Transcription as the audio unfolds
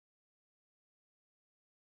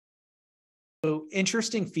So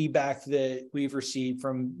interesting feedback that we've received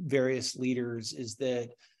from various leaders is that,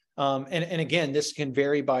 and again, this can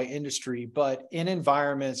vary by industry, but in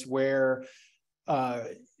environments where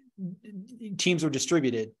teams are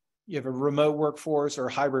distributed, you have a remote workforce or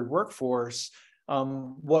hybrid workforce,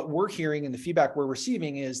 what we're hearing and the feedback we're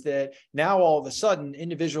receiving is that now all of a sudden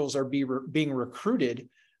individuals are being recruited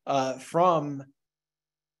from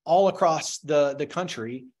all across the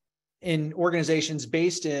country in organizations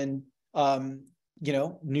based in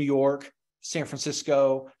New York, San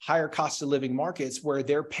Francisco, higher cost of living markets where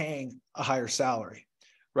they're paying a higher salary,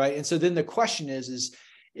 right? And so then the question is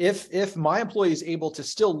if my employee is able to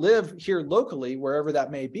still live here locally, wherever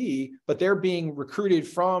that may be, but they're being recruited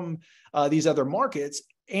from these other markets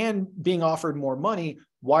and being offered more money,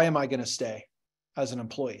 why am I going to stay as an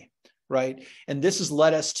employee? Right. And this has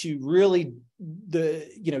led us to really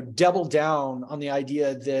double down on the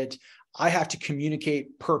idea that I have to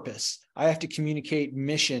communicate purpose. I have to communicate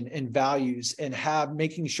mission and values and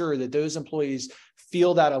making sure that those employees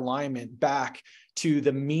feel that alignment back to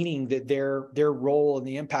the meaning that their role and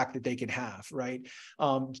the impact that they can have, right?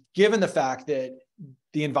 Given the fact that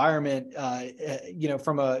the environment,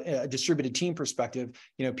 from a distributed team perspective,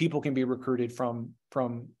 people can be recruited from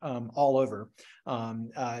all over,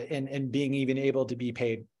 and being even able to be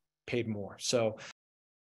paid more. So